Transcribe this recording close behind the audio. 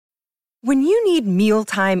When you need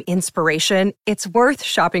mealtime inspiration, it's worth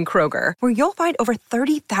shopping Kroger, where you'll find over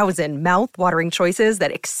 30,000 mouth-watering choices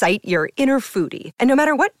that excite your inner foodie. And no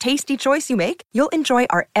matter what tasty choice you make, you'll enjoy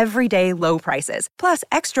our everyday low prices, plus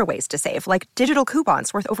extra ways to save, like digital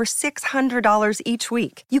coupons worth over $600 each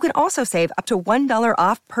week. You can also save up to $1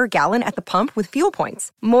 off per gallon at the pump with fuel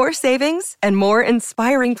points. More savings and more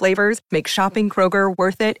inspiring flavors make shopping Kroger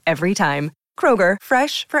worth it every time. Kroger,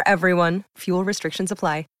 fresh for everyone. Fuel restrictions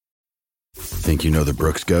apply. Think you know the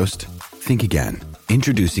Brooks Ghost? Think again.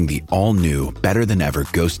 Introducing the all-new, better-than-ever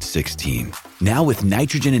Ghost 16. Now with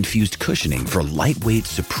nitrogen-infused cushioning for lightweight,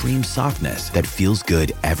 supreme softness that feels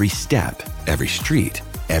good every step, every street,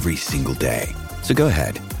 every single day. So go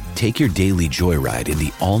ahead, take your daily joyride in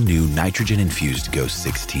the all-new nitrogen-infused Ghost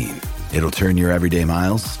 16. It'll turn your everyday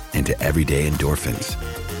miles into everyday endorphins.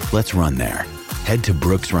 Let's run there. Head to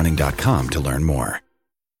brooksrunning.com to learn more.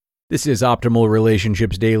 This is Optimal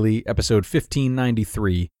Relationships Daily, episode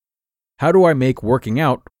 1593. How do I make working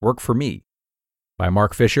out work for me? By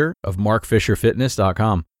Mark Fisher of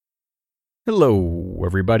markfisherfitness.com. Hello,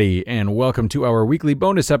 everybody, and welcome to our weekly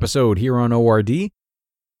bonus episode here on ORD.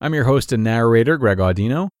 I'm your host and narrator, Greg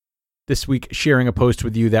Audino. This week, sharing a post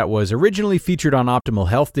with you that was originally featured on Optimal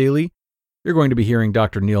Health Daily. You're going to be hearing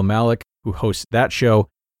Dr. Neil Malik, who hosts that show,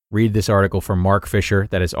 read this article from Mark Fisher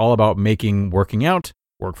that is all about making working out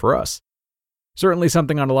work for us. Certainly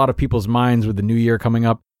something on a lot of people's minds with the new year coming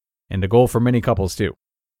up, and a goal for many couples too.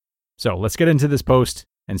 So let's get into this post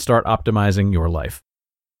and start optimizing your life.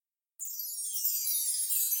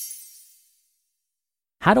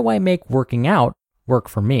 How do I make working out work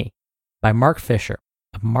for me? By Mark Fisher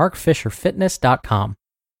of markfisherfitness.com.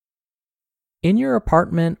 In your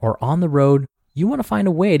apartment or on the road, you want to find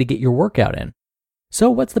a way to get your workout in.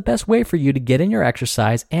 So what's the best way for you to get in your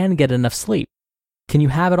exercise and get enough sleep? Can you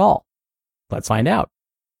have it all? Let's find out.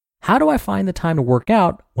 How do I find the time to work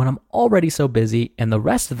out when I'm already so busy and the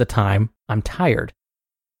rest of the time I'm tired?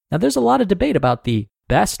 Now, there's a lot of debate about the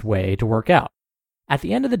best way to work out. At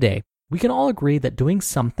the end of the day, we can all agree that doing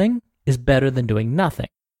something is better than doing nothing.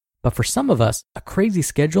 But for some of us, a crazy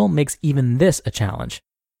schedule makes even this a challenge.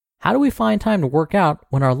 How do we find time to work out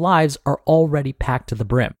when our lives are already packed to the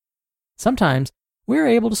brim? Sometimes we're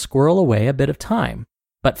able to squirrel away a bit of time,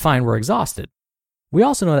 but find we're exhausted. We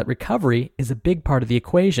also know that recovery is a big part of the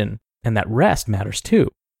equation and that rest matters too.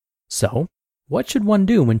 So, what should one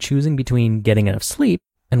do when choosing between getting enough sleep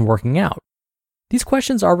and working out? These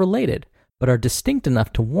questions are related, but are distinct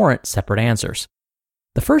enough to warrant separate answers.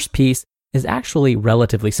 The first piece is actually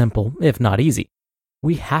relatively simple, if not easy.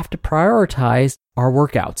 We have to prioritize our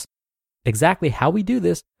workouts. Exactly how we do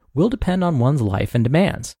this will depend on one's life and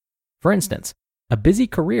demands. For instance, a busy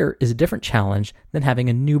career is a different challenge than having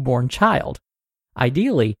a newborn child.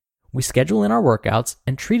 Ideally, we schedule in our workouts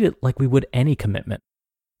and treat it like we would any commitment.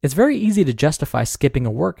 It's very easy to justify skipping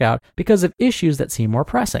a workout because of issues that seem more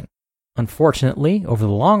pressing. Unfortunately, over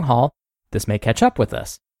the long haul, this may catch up with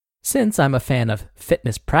us. Since I'm a fan of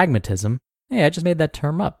fitness pragmatism, I just made that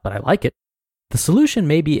term up, but I like it. The solution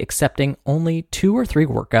may be accepting only 2 or 3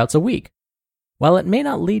 workouts a week. While it may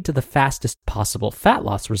not lead to the fastest possible fat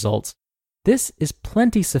loss results, this is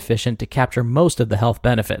plenty sufficient to capture most of the health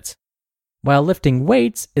benefits. While lifting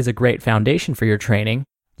weights is a great foundation for your training,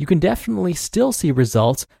 you can definitely still see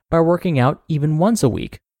results by working out even once a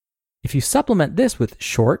week. If you supplement this with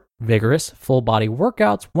short, vigorous, full-body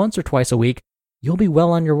workouts once or twice a week, you'll be well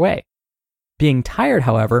on your way. Being tired,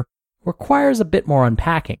 however, requires a bit more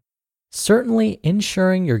unpacking. Certainly,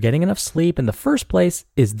 ensuring you're getting enough sleep in the first place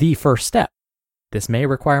is the first step. This may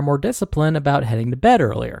require more discipline about heading to bed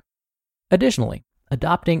earlier. Additionally,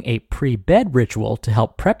 adopting a pre-bed ritual to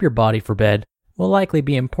help prep your body for bed will likely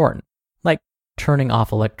be important, like turning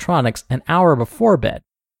off electronics an hour before bed.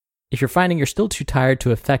 If you're finding you're still too tired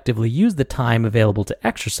to effectively use the time available to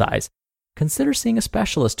exercise, consider seeing a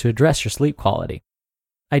specialist to address your sleep quality.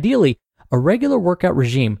 Ideally, a regular workout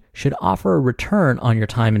regime should offer a return on your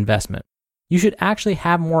time investment. You should actually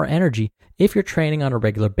have more energy if you're training on a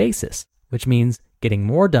regular basis, which means getting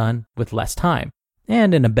more done with less time,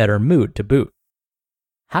 and in a better mood to boot.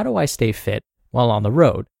 How do I stay fit while on the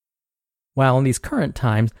road? While in these current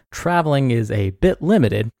times, traveling is a bit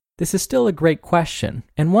limited, this is still a great question,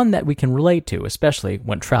 and one that we can relate to, especially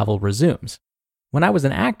when travel resumes. When I was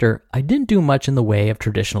an actor, I didn't do much in the way of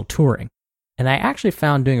traditional touring, and I actually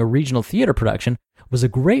found doing a regional theater production was a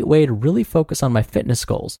great way to really focus on my fitness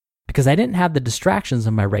goals, because I didn't have the distractions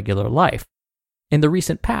of my regular life. In the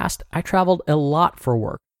recent past, I traveled a lot for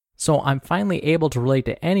work, so I'm finally able to relate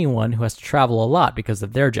to anyone who has to travel a lot because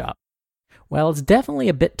of their job. While it's definitely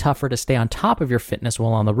a bit tougher to stay on top of your fitness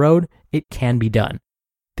while on the road, it can be done.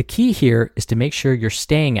 The key here is to make sure you're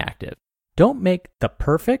staying active. Don't make the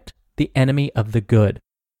perfect the enemy of the good.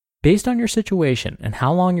 Based on your situation and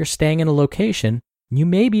how long you're staying in a location, you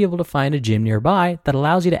may be able to find a gym nearby that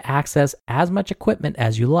allows you to access as much equipment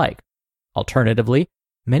as you like. Alternatively,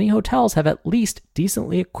 many hotels have at least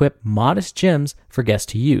decently equipped modest gyms for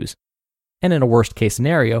guests to use. And in a worst case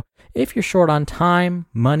scenario, if you're short on time,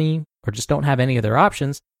 money, or just don't have any other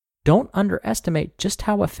options, don't underestimate just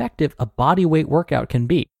how effective a body weight workout can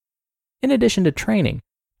be. In addition to training,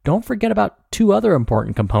 don't forget about two other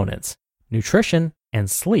important components: nutrition and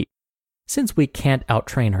sleep. Since we can't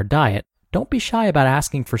out-train our diet, don't be shy about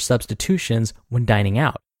asking for substitutions when dining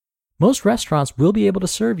out. Most restaurants will be able to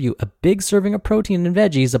serve you a big serving of protein and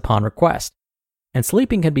veggies upon request. And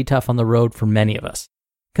sleeping can be tough on the road for many of us.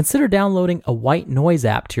 Consider downloading a white noise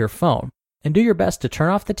app to your phone and do your best to turn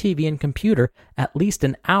off the TV and computer at least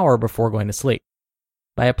an hour before going to sleep.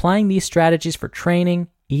 By applying these strategies for training,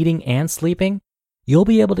 eating, and sleeping, you'll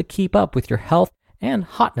be able to keep up with your health and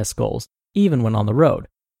hotness goals even when on the road.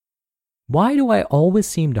 Why do I always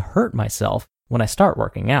seem to hurt myself when I start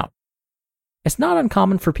working out? It's not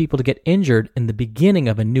uncommon for people to get injured in the beginning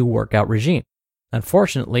of a new workout regime.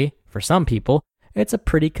 Unfortunately, for some people, it's a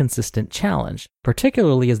pretty consistent challenge,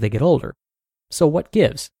 particularly as they get older. So what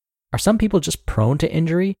gives? Are some people just prone to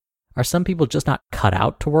injury? Are some people just not cut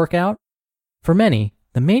out to work out? For many,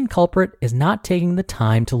 the main culprit is not taking the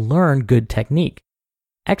time to learn good technique.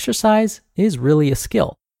 Exercise is really a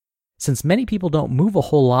skill. Since many people don't move a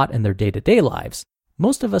whole lot in their day-to-day lives,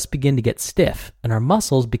 most of us begin to get stiff and our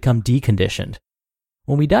muscles become deconditioned.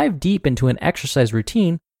 When we dive deep into an exercise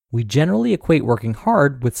routine, we generally equate working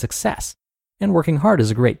hard with success, and working hard is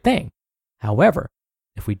a great thing. However,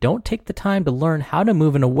 if we don't take the time to learn how to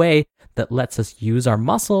move in a way that lets us use our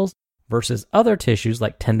muscles versus other tissues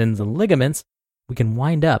like tendons and ligaments, we can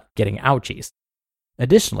wind up getting ouchies.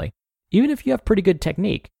 Additionally, even if you have pretty good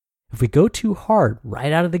technique, if we go too hard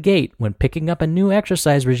right out of the gate when picking up a new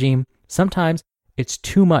exercise regime, sometimes it's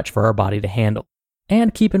too much for our body to handle.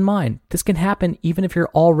 And keep in mind, this can happen even if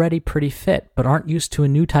you're already pretty fit but aren't used to a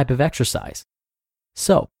new type of exercise.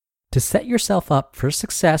 So, to set yourself up for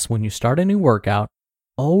success when you start a new workout,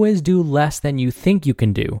 always do less than you think you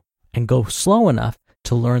can do and go slow enough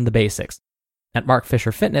to learn the basics. At Mark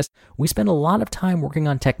Fisher Fitness, we spend a lot of time working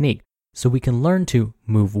on technique so we can learn to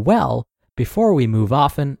move well before we move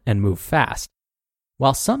often and move fast.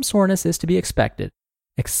 While some soreness is to be expected,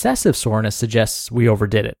 excessive soreness suggests we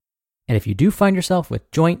overdid it. And if you do find yourself with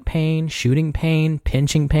joint pain, shooting pain,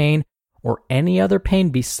 pinching pain, or any other pain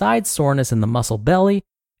besides soreness in the muscle belly,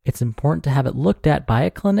 it's important to have it looked at by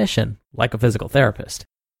a clinician, like a physical therapist.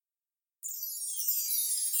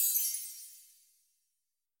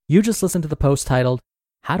 You just listened to the post titled,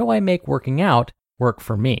 "How Do I Make Working Out Work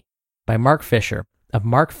for Me?" by Mark Fisher of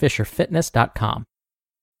markfisherfitness.com.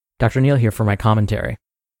 Dr. Neal here for my commentary.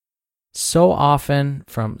 So often,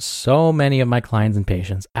 from so many of my clients and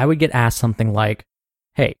patients, I would get asked something like,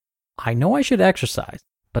 "Hey, I know I should exercise,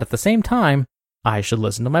 but at the same time, I should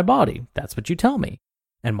listen to my body. That's what you tell me.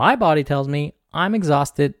 And my body tells me I'm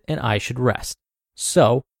exhausted and I should rest.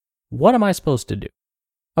 So, what am I supposed to do?"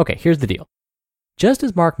 Okay, here's the deal. Just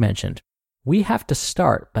as Mark mentioned, we have to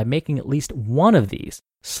start by making at least one of these,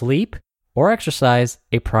 sleep or exercise,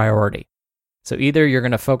 a priority. So either you're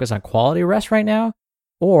going to focus on quality rest right now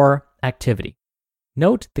or activity.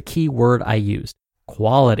 Note the key word I used,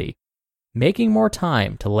 quality. Making more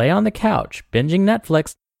time to lay on the couch binging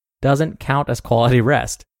Netflix doesn't count as quality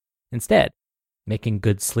rest. Instead, making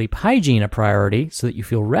good sleep hygiene a priority so that you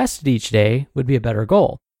feel rested each day would be a better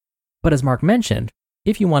goal. But as Mark mentioned,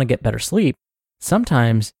 if you want to get better sleep,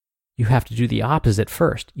 sometimes you have to do the opposite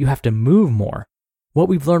first. You have to move more. What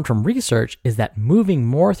we've learned from research is that moving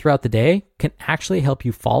more throughout the day can actually help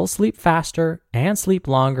you fall asleep faster and sleep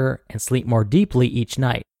longer and sleep more deeply each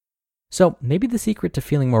night. So maybe the secret to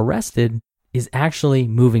feeling more rested is actually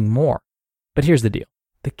moving more. But here's the deal.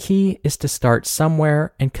 The key is to start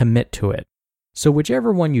somewhere and commit to it. So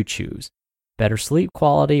whichever one you choose, better sleep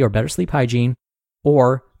quality or better sleep hygiene,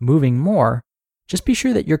 or moving more, just be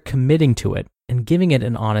sure that you're committing to it and giving it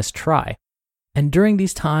an honest try. And during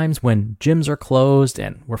these times when gyms are closed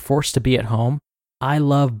and we're forced to be at home, I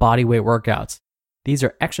love bodyweight workouts. These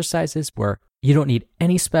are exercises where you don't need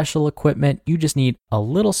any special equipment. You just need a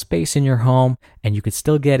little space in your home and you could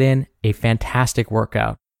still get in a fantastic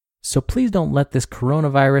workout. So please don't let this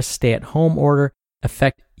coronavirus stay-at-home order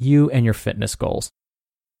affect you and your fitness goals.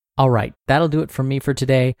 All right, that'll do it from me for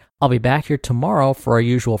today. I'll be back here tomorrow for our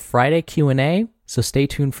usual Friday Q&A, so stay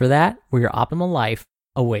tuned for that, where your optimal life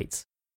awaits.